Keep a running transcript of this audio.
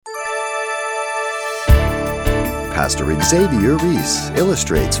Pastor Xavier Reese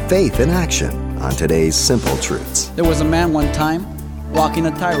illustrates faith in action on today's Simple Truths. There was a man one time walking a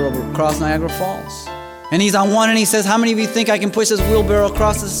tightrope across Niagara Falls. And he's on one and he says, how many of you think I can push this wheelbarrow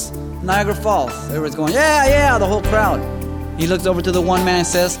across this Niagara Falls? Everyone's going, yeah, the whole crowd. He looks over to the one man and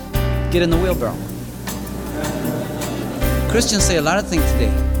says, get in the wheelbarrow. Christians say a lot of things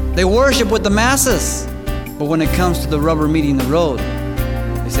today. They worship with the masses. But when it comes to the rubber meeting the road,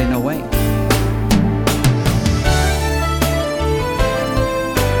 they say, no way.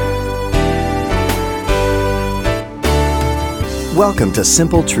 Welcome to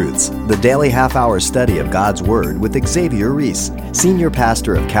Simple Truths, the daily half-hour study of God's Word with Xavier Reese, Senior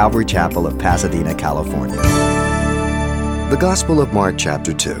Pastor of Calvary Chapel of Pasadena, California. The Gospel of Mark,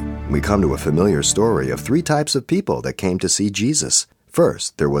 chapter 2. We come to a familiar story of three types of people that came to see Jesus.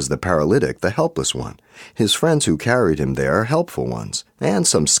 First, there was the paralytic, the helpless one. His friends who carried him there, helpful ones. And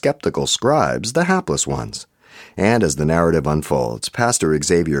some skeptical scribes, the hapless ones. And as the narrative unfolds, Pastor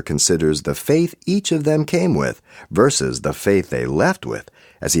Xavier considers the faith each of them came with versus the faith they left with,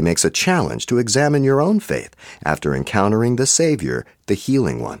 as he makes a challenge to examine your own faith after encountering the Savior, the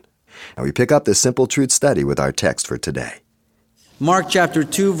healing one. Now we pick up this Simple Truth study with our text for today. Mark chapter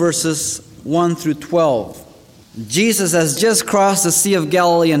 2, verses 1 through 12. Jesus has just crossed the Sea of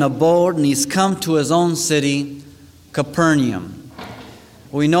Galilee in a boat, and he's come to his own city, Capernaum.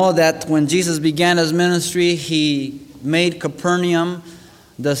 We know that when Jesus began his ministry, he made Capernaum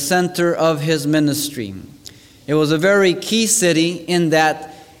the center of his ministry. It was a very key city in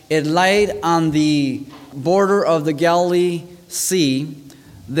that it lay on the border of the Galilee Sea,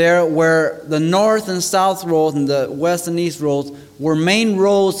 there where the north and south roads and the west and east roads were main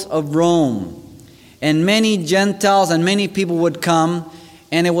roads of Rome. And many Gentiles and many people would come,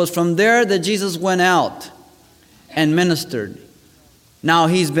 and it was from there that Jesus went out and ministered. Now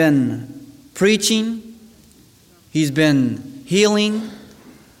he's been preaching, he's been healing,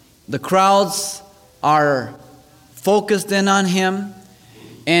 the crowds are focused in on him,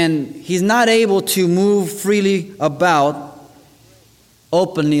 and he's not able to move freely about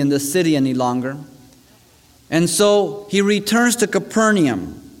openly in the city any longer. And so he returns to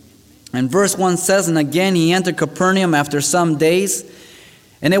Capernaum. And verse 1 says, and again he entered Capernaum after some days,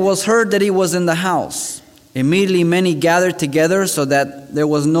 and it was heard that he was in the house. Immediately many gathered together so that there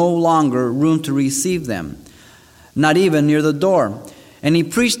was no longer room to receive them, not even near the door. And he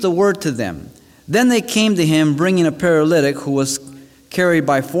preached the word to them. Then they came to him, bringing a paralytic who was carried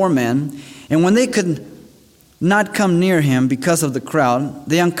by 4 men. And when they could not come near him because of the crowd,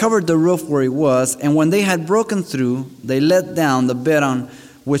 they uncovered the roof where he was. And when they had broken through, they let down the bed on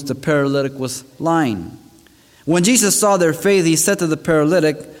which the paralytic was lying. When Jesus saw their faith, he said to the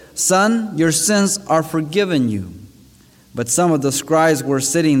paralytic, Son, your sins are forgiven you. But some of the scribes were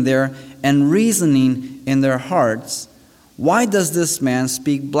sitting there and reasoning in their hearts, why does this man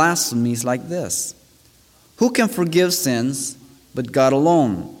speak blasphemies like this? Who can forgive sins but God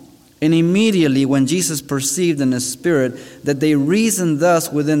alone? And immediately when Jesus perceived in his spirit that they reasoned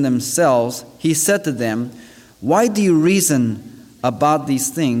thus within themselves, he said to them, why do you reason about these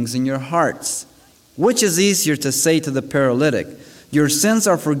things in your hearts? Which is easier to say to the paralytic, your sins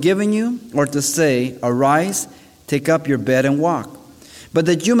are forgiven you, or to say, arise, take up your bed and walk? But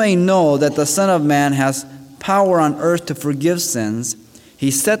that you may know that the Son of Man has power on earth to forgive sins, he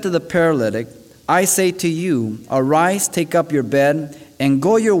said to the paralytic, I say to you, arise, take up your bed, and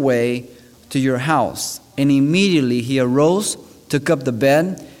go your way to your house. And immediately he arose, took up the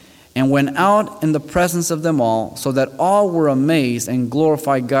bed, and went out in the presence of them all, so that all were amazed and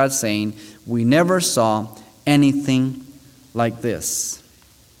glorified God, saying, we never saw anything like this.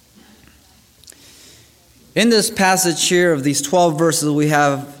 In this passage here of these 12 verses, we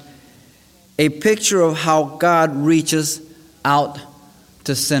have a picture of how God reaches out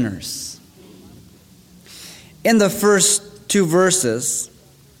to sinners. In the first 2 verses,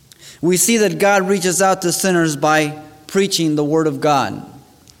 we see that God reaches out to sinners by preaching the Word of God.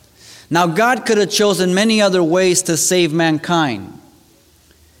 Now, God could have chosen many other ways to save mankind.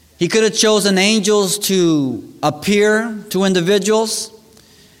 He could have chosen angels to appear to individuals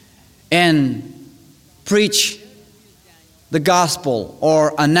and preach the gospel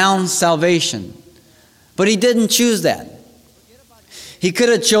or announce salvation. But he didn't choose that. He could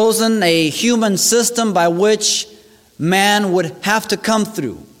have chosen a human system by which man would have to come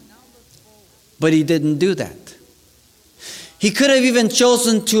through. But he didn't do that. He could have even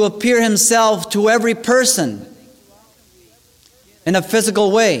chosen to appear himself to every person in a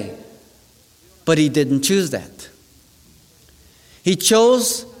physical way, but he didn't choose that. He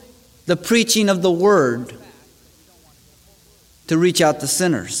chose the preaching of the word to reach out to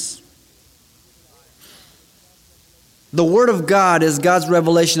sinners. The Word of God is God's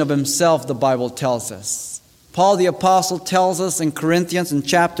revelation of Himself, the Bible tells us. Paul the Apostle tells us in Corinthians in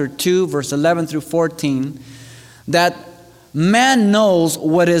chapter 2, verse 11 through 14, that man knows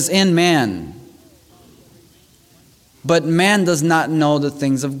what is in man, but man does not know the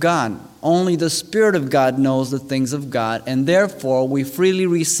things of God. Only the Spirit of God knows the things of God, and therefore we freely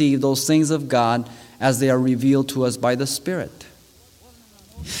receive those things of God as they are revealed to us by the Spirit.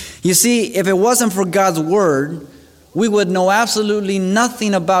 You see, if it wasn't for God's Word, we would know absolutely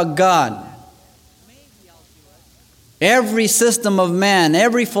nothing about God. Every system of man,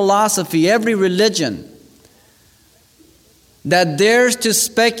 every philosophy, every religion that dares to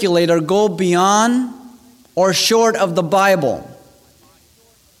speculate or go beyond or short of the Bible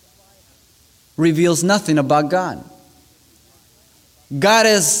reveals nothing about God. God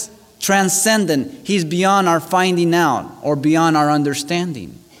is transcendent. He's beyond our finding out or beyond our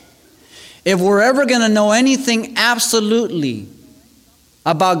understanding. If we're ever going to know anything absolutely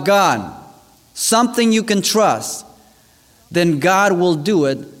about God, something you can trust, then God will do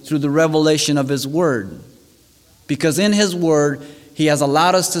it through the revelation of His Word. Because in His Word, He has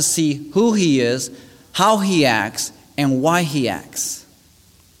allowed us to see who He is, how He acts, and why He acts.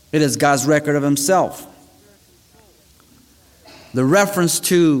 It is God's record of Himself. The reference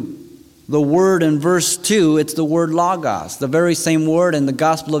to the word in verse 2, it's the word logos. The very same word in the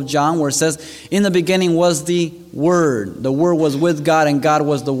Gospel of John where it says, in the beginning was the Word. The Word was with God and God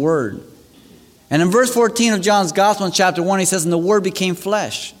was the Word. And in verse 14 of John's Gospel in chapter 1, he says, and the Word became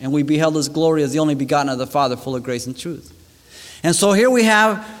flesh, and we beheld His glory as the only begotten of the Father, full of grace and truth. And so here we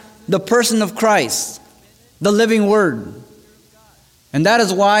have the person of Christ, the living Word. And that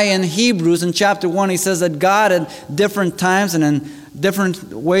is why in Hebrews in chapter 1 he says that God at different times and in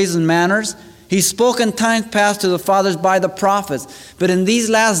different ways and manners, He spoke in times past to the fathers by the prophets. But in these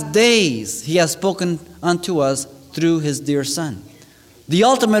last days He has spoken unto us through His dear Son. The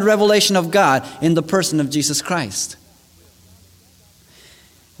ultimate revelation of God in the person of Jesus Christ.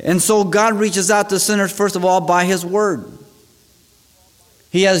 And so God reaches out to sinners first of all by His Word.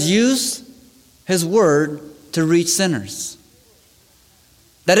 He has used His Word to reach sinners.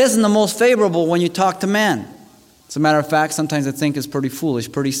 That isn't the most favorable when you talk to man. As a matter of fact, sometimes I think it's pretty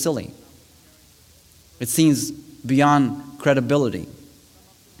foolish, pretty silly. It seems beyond credibility.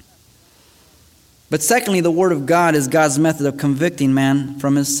 But secondly, the Word of God is God's method of convicting man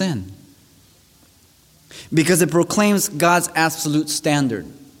from his sin. Because it proclaims God's absolute standard.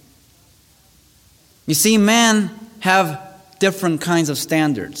 You see, man have different kinds of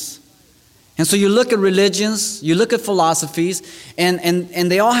standards. And so you look at religions, you look at philosophies, and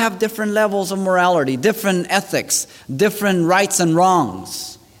they all have different levels of morality, different ethics, different rights and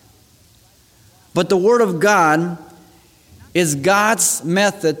wrongs. But the Word of God is God's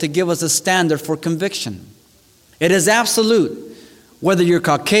method to give us a standard for conviction. It is absolute. Whether you're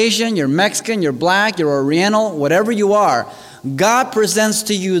Caucasian, you're Mexican, you're black, you're Oriental, whatever you are, God presents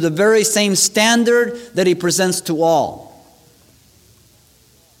to you the very same standard that He presents to all.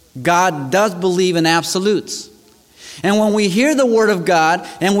 God does believe in absolutes. And when we hear the Word of God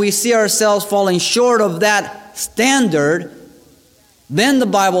and we see ourselves falling short of that standard, then the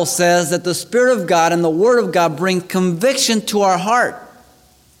Bible says that the Spirit of God and the Word of God bring conviction to our heart.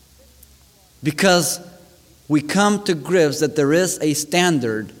 Because we come to grips that there is a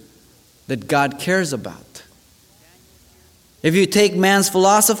standard that God cares about. If you take man's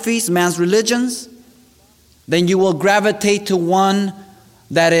philosophies, man's religions, then you will gravitate to one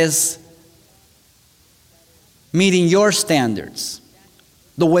that is meeting your standards,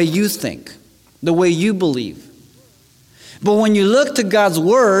 the way you think, the way you believe. But when you look to God's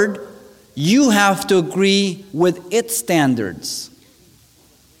Word, you have to agree with its standards.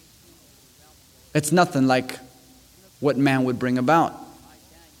 It's nothing like what man would bring about.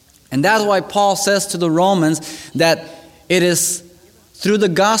 And that's why Paul says to the Romans that it is through the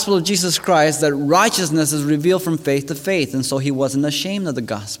gospel of Jesus Christ that righteousness is revealed from faith to faith. And so he wasn't ashamed of the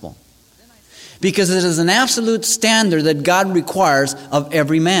gospel. Because it is an absolute standard that God requires of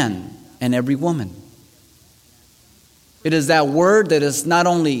every man and every woman. It is that word that is not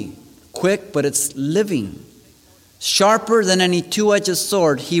only quick, but it's living. Sharper than any two-edged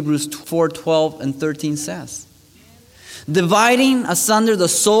sword, Hebrews 4:12 and 13 says. Dividing asunder the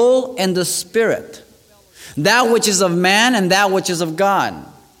soul and the spirit. That which is of man and that which is of God.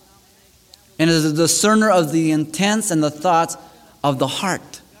 And is a discerner of the intents and the thoughts of the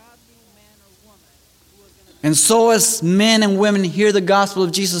heart. And so as men and women hear the gospel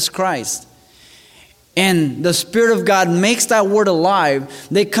of Jesus Christ, and the Spirit of God makes that word alive,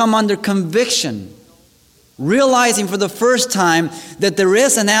 they come under conviction, realizing for the first time that there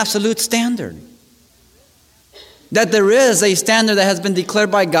is an absolute standard. That there is a standard that has been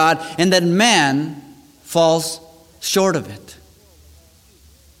declared by God and that man falls short of it.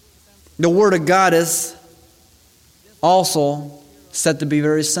 The Word of God is also said to be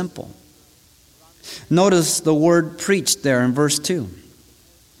very simple. Notice the word preached there in verse 2.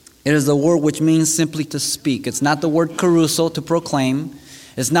 It is the word which means simply to speak. It's not the word caruso, to proclaim.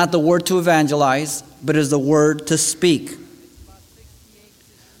 It's not the word to evangelize, but it is the word to speak.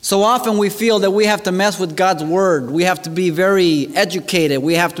 So often we feel that we have to mess with God's word. We have to be very educated.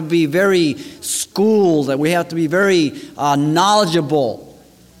 We have to be very schooled. We have to be very knowledgeable.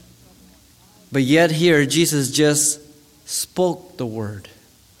 But yet here, Jesus just spoke the word.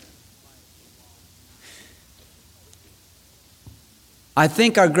 I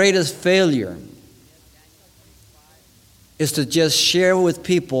think our greatest failure is to just share with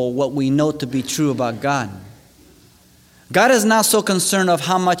people what we know to be true about God. God is not so concerned of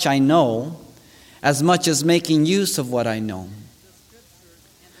how much I know as much as making use of what I know.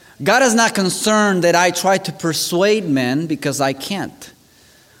 God is not concerned that I try to persuade men because I can't.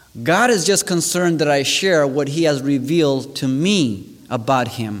 God is just concerned that I share what He has revealed to me about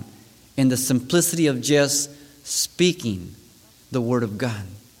Him in the simplicity of just speaking the Word of God.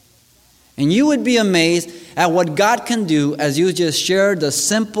 And you would be amazed at what God can do as you just share the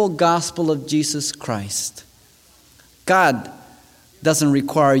simple gospel of Jesus Christ. God doesn't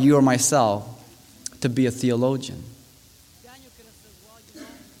require you or myself to be a theologian.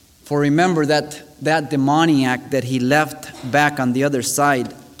 For remember that demoniac that He left back on the other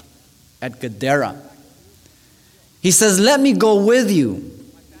side at Gadara. He says, "Let me go with you."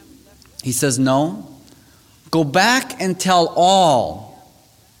 He says, "No. Go back and tell all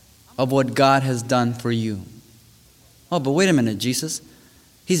of what God has done for you." Oh, but wait a minute, Jesus.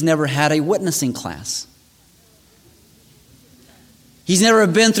 He's never had a witnessing class. He's never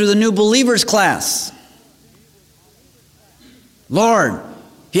been through the new believers class. Lord,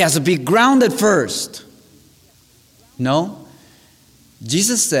 he has to be grounded first. No.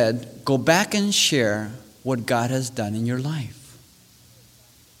 Jesus said, go back and share what God has done in your life.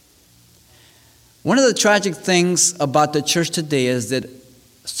 One of the tragic things about the church today is that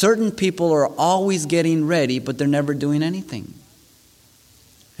certain people are always getting ready, but they're never doing anything.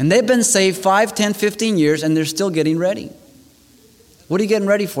 And they've been saved 5, 10, 15 years, and they're still getting ready. What are you getting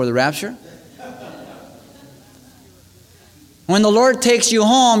ready for, the rapture? When the Lord takes you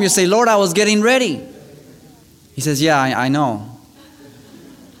home, you say, "Lord, I was getting ready." He says, "Yeah, I know."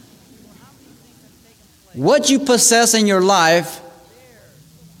 What you possess in your life,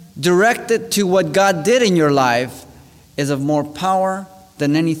 directed to what God did in your life, is of more power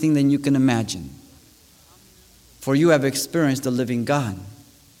than anything that you can imagine. For you have experienced the living God.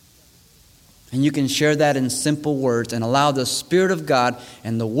 And you can share that in simple words and allow the Spirit of God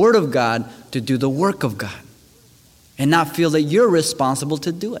and the Word of God to do the work of God. And not feel that you're responsible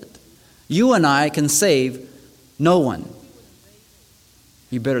to do it. You and I can save no one.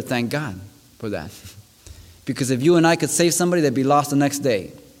 You better thank God for that. Because if you and I could save somebody, they'd be lost the next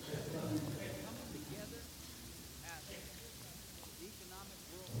day.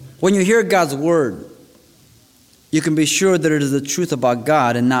 When you hear God's word, you can be sure that it is the truth about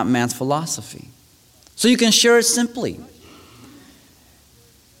God and not man's philosophy. So you can share it simply.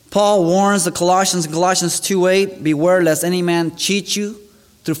 Paul warns the Colossians in Colossians 2:8, "Beware lest any man cheat you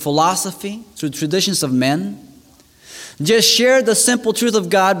through philosophy, through traditions of men." Just share the simple truth of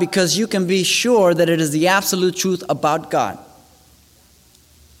God because you can be sure that it is the absolute truth about God.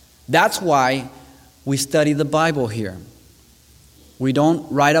 That's why we study the Bible here. We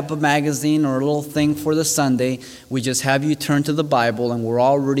don't write up a magazine or a little thing for the Sunday. We just have you turn to the Bible and we're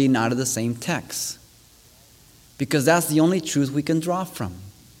all reading out of the same text. Because that's the only truth we can draw from.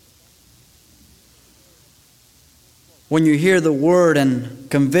 When you hear the word and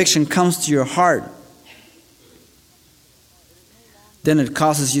conviction comes to your heart, then it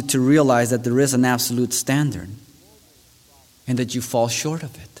causes you to realize that there is an absolute standard and that you fall short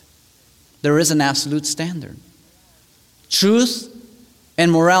of it. There is an absolute standard. Truth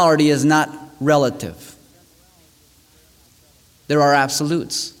and morality is not relative. There are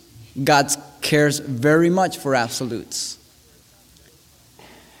absolutes. God cares very much for absolutes.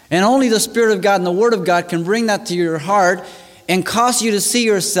 And only the Spirit of God and the Word of God can bring that to your heart and cause you to see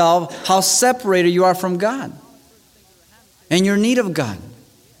yourself how separated you are from God and your need of God.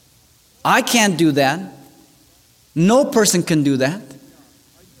 I can't do that. No person can do that.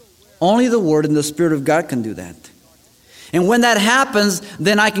 Only the Word and the Spirit of God can do that. And when that happens,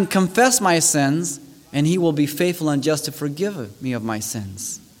 then I can confess my sins, and He will be faithful and just to forgive me of my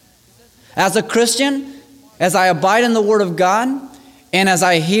sins. As a Christian, as I abide in the Word of God, And as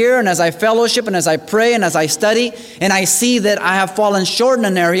I hear and as I fellowship and as I pray and as I study and I see that I have fallen short in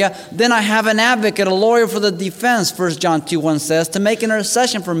an area, then I have an advocate, a lawyer for the defense, 1 John 2:1 says, to make an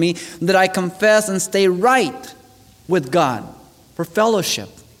intercession for me that I confess and stay right with God for fellowship.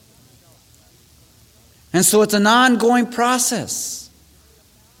 And so it's an ongoing process.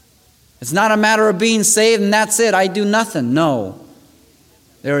 It's not a matter of being saved and that's it, I do nothing. No.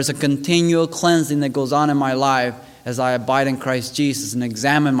 There is a continual cleansing that goes on in my life as I abide in Christ Jesus and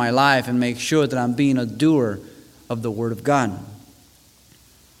examine my life and make sure that I'm being a doer of the Word of God.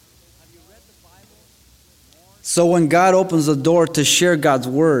 So when God opens the door to share God's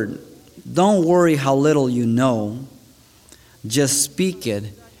Word, don't worry how little you know. Just speak it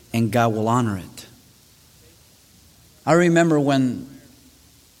and God will honor it. I remember when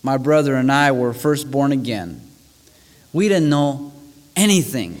my brother and I were first born again. We didn't know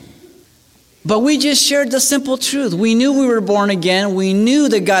anything. But we just shared the simple truth. We knew we were born again. We knew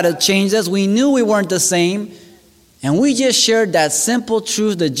that God had changed us. We knew we weren't the same. And we just shared that simple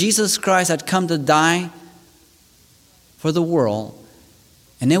truth that Jesus Christ had come to die for the world.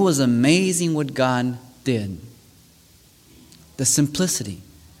 And it was amazing what God did. The simplicity.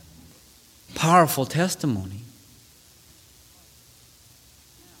 Powerful testimony.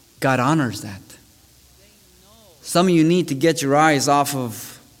 God honors that. Some of you need to get your eyes off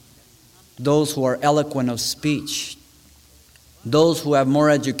of those who are eloquent of speech, those who have more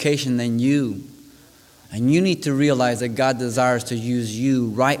education than you. And you need to realize that God desires to use you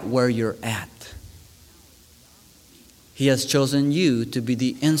right where you're at. He has chosen you to be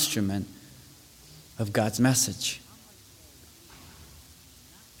the instrument of God's message.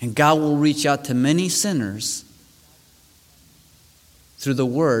 And God will reach out to many sinners through the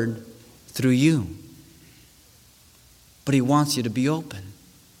Word, through you. But He wants you to be open.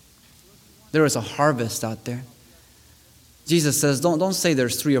 There is a harvest out there. Jesus says, don't say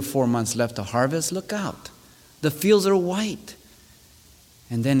there's 3 or 4 months left to harvest. Look out. The fields are white.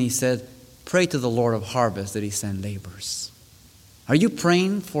 And then He said, pray to the Lord of harvest that He send laborers. Are you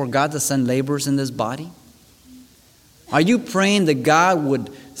praying for God to send laborers in this body? Are you praying that God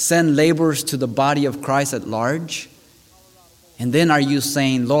would send laborers to the body of Christ at large? And then are you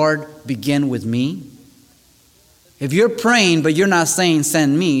saying, Lord, begin with me? If you're praying, but you're not saying,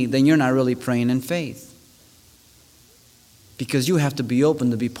 send me, then you're not really praying in faith. Because you have to be open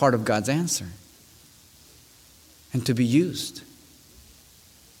to be part of God's answer. And to be used.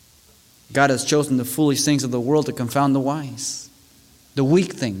 God has chosen the foolish things of the world to confound the wise. The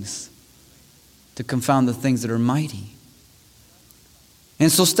weak things to confound the things that are mighty.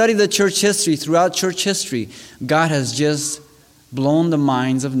 And so study the church history. Throughout church history, God has just blown the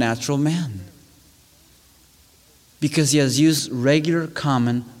minds of natural men. Because He has used regular,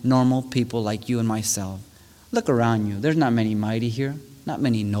 common, normal people like you and myself. Look around you. There's not many mighty here. Not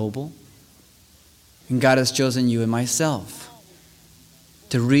many noble. And God has chosen you and myself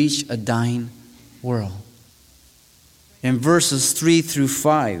to reach a dying world. In verses 3 through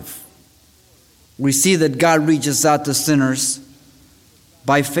 5, we see that God reaches out to sinners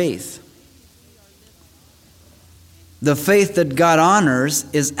by faith. The faith that God honors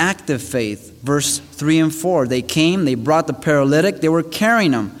is active faith. Verse 3 and 4. They came, they brought the paralytic, they were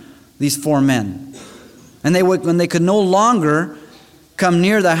carrying him, these 4 men. And when they could no longer come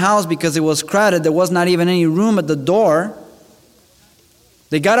near the house because it was crowded, there was not even any room at the door.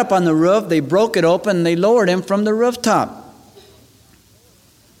 They got up on the roof, they broke it open, and they lowered him from the rooftop.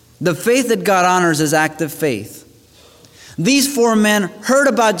 The faith that God honors is active faith. These 4 men heard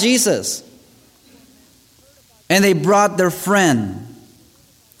about Jesus. And they brought their friend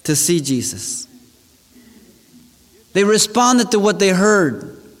to see Jesus. They responded to what they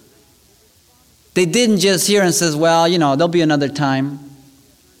heard. They didn't just hear and says, well, there'll be another time.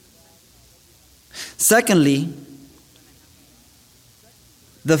 Secondly,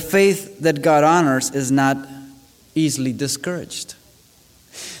 the faith that God honors is not easily discouraged.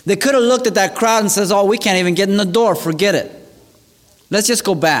 They could have looked at that crowd and says, we can't even get in the door. Forget it. Let's just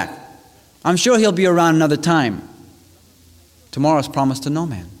go back. I'm sure he'll be around another time. Tomorrow's promised to no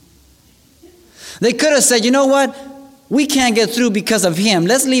man. They could have said, you know what? We can't get through because of him.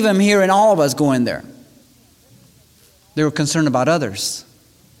 Let's leave him here and all of us go in there. They were concerned about others.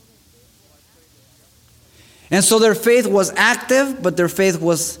 And so their faith was active, but their faith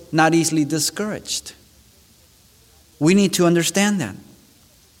was not easily discouraged. We need to understand that.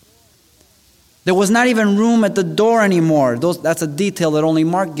 There was not even room at the door anymore. That's a detail that only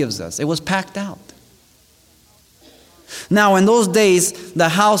Mark gives us. It was packed out. Now, in those days, the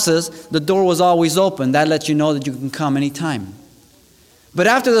houses, the door was always open. That lets you know that you can come anytime. But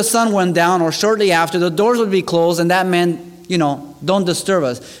after the sun went down, or shortly after, the doors would be closed, and that meant, don't disturb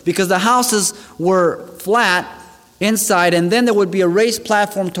us. Because the houses were flat inside, and then there would be a raised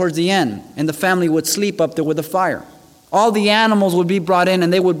platform towards the end, and the family would sleep up there with the fire. All the animals would be brought in,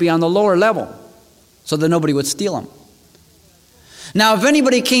 and they would be on the lower level so that nobody would steal them. Now, if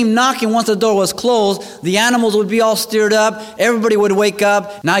anybody came knocking once the door was closed, the animals would be all stirred up. Everybody would wake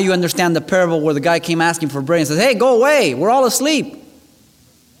up. Now you understand the parable where the guy came asking for bread and says, "Hey, go away. We're all asleep."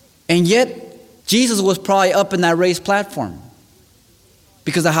 And yet, Jesus was probably up in that raised platform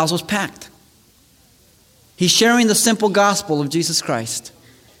because the house was packed. He's sharing the simple gospel of Jesus Christ.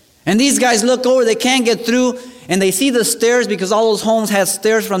 And these guys look over. They can't get through. And they see the stairs because all those homes had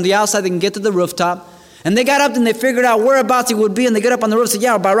stairs from the outside. They can get to the rooftop. And they got up and they figured out whereabouts he would be, and they get up on the roof and say,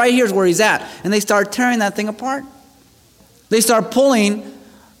 "Yeah, about right here is where he's at." And they start tearing that thing apart. They start pulling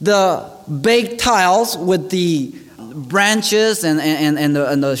the baked tiles with the branches and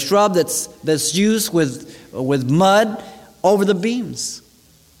the shrub that's used with mud over the beams.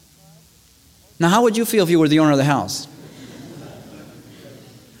 Now, how would you feel if you were the owner of the house?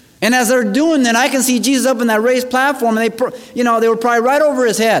 And as they're doing that, I can see Jesus up in that raised platform, and they were probably right over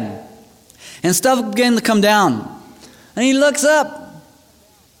his head. And stuff began to come down. And he looks up.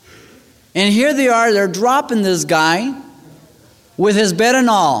 And here they are. They're dropping this guy with his bed and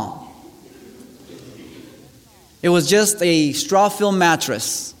all. It was just a straw-filled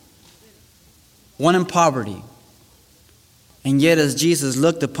mattress. One in poverty. And yet as Jesus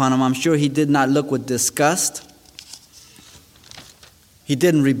looked upon him, I'm sure he did not look with disgust. He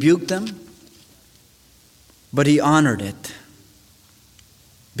didn't rebuke them. But he honored it.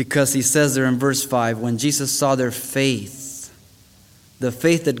 Because he says there in verse 5, when Jesus saw their faith, the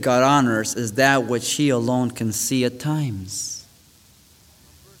faith that God honors is that which he alone can see at times.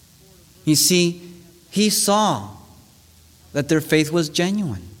 You see, he saw that their faith was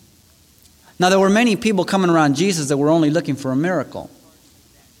genuine. Now, there were many people coming around Jesus that were only looking for a miracle.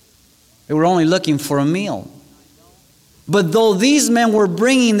 They were only looking for a meal. But though these men were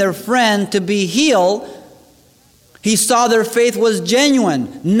bringing their friend to be healed, he saw their faith was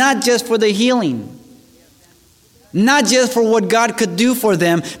genuine, not just for the healing, not just for what God could do for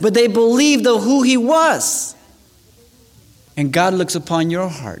them, but they believed of who he was. And God looks upon your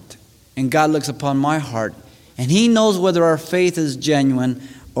heart, and God looks upon my heart, and he knows whether our faith is genuine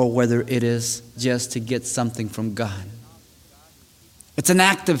or whether it is just to get something from God. It's an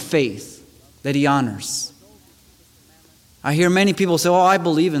active faith that he honors. I hear many people say, "Oh, I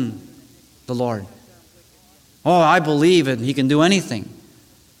believe in the Lord. Oh, I believe it. He can do anything."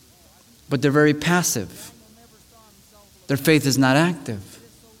 But they're very passive. Their faith is not active.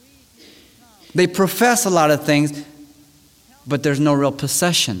 They profess a lot of things, but there's no real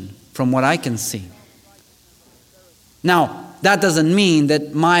possession from what I can see. Now, that doesn't mean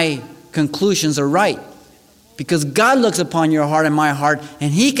that my conclusions are right, because God looks upon your heart and my heart,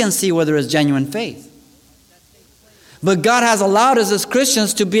 and he can see whether it's genuine faith. But God has allowed us as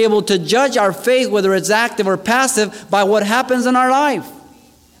Christians to be able to judge our faith, whether it's active or passive, by what happens in our life.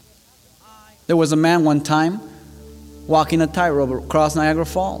 There was a man one time walking a tightrope across Niagara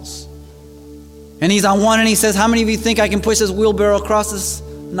Falls. And he's on one and he says, "How many of you think I can push this wheelbarrow across this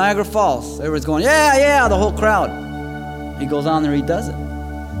Niagara Falls?" Everyone's going, yeah, the whole crowd. He goes on there, he does it.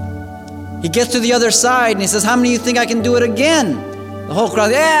 He gets to the other side and he says, "How many of you think I can do it again?" The whole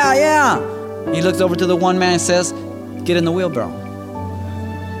crowd, yeah. He looks over to the one man and says, "Get in the wheelbarrow."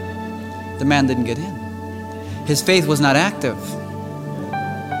 The man didn't get in. His faith was not active.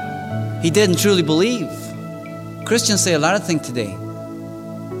 He didn't truly believe. Christians say a lot of things today,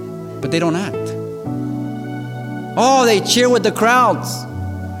 but they don't act. Oh, they cheer with the crowds.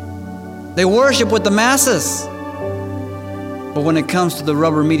 They worship with the masses. But when it comes to the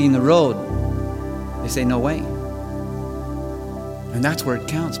rubber meeting the road, they say, "No way." And that's where it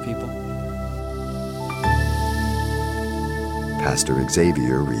counts, people. Pastor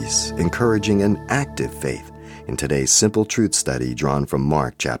Xavier Reese, encouraging an active faith in today's Simple Truth study drawn from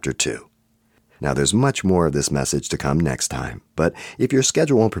Mark chapter 2. Now, there's much more of this message to come next time, but if your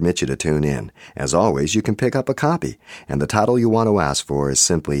schedule won't permit you to tune in, as always, you can pick up a copy, and the title you want to ask for is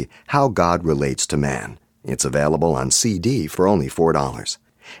simply How God Relates to Man. It's available on CD for only $4.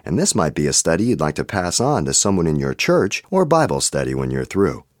 And this might be a study you'd like to pass on to someone in your church or Bible study when you're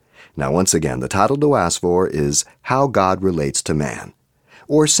through. Now, once again, the title to ask for is How God Relates to Man,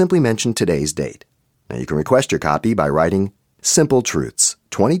 or simply mention today's date. Now, you can request your copy by writing Simple Truths,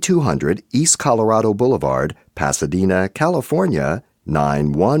 2200 East Colorado Boulevard, Pasadena, California,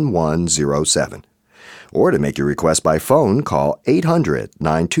 91107. Or to make your request by phone, call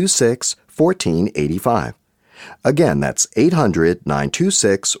 800-926-1485. Again, that's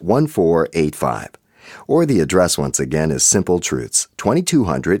 800-926-1485. Or the address once again is Simple Truths,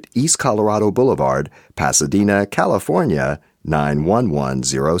 2200 East Colorado Boulevard, Pasadena, California,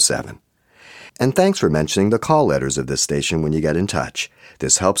 91107. And thanks for mentioning the call letters of this station when you get in touch.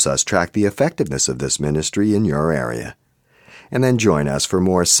 This helps us track the effectiveness of this ministry in your area. And then join us for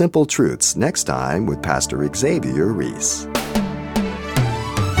more Simple Truths next time with Pastor Xavier Reese.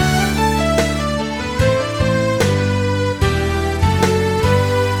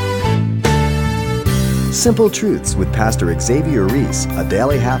 Simple Truths with Pastor Xavier Reese, a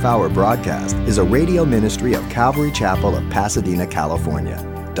daily half-hour broadcast, is a radio ministry of Calvary Chapel of Pasadena, California.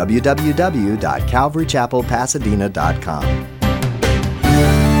 www.calvarychapelpasadena.com.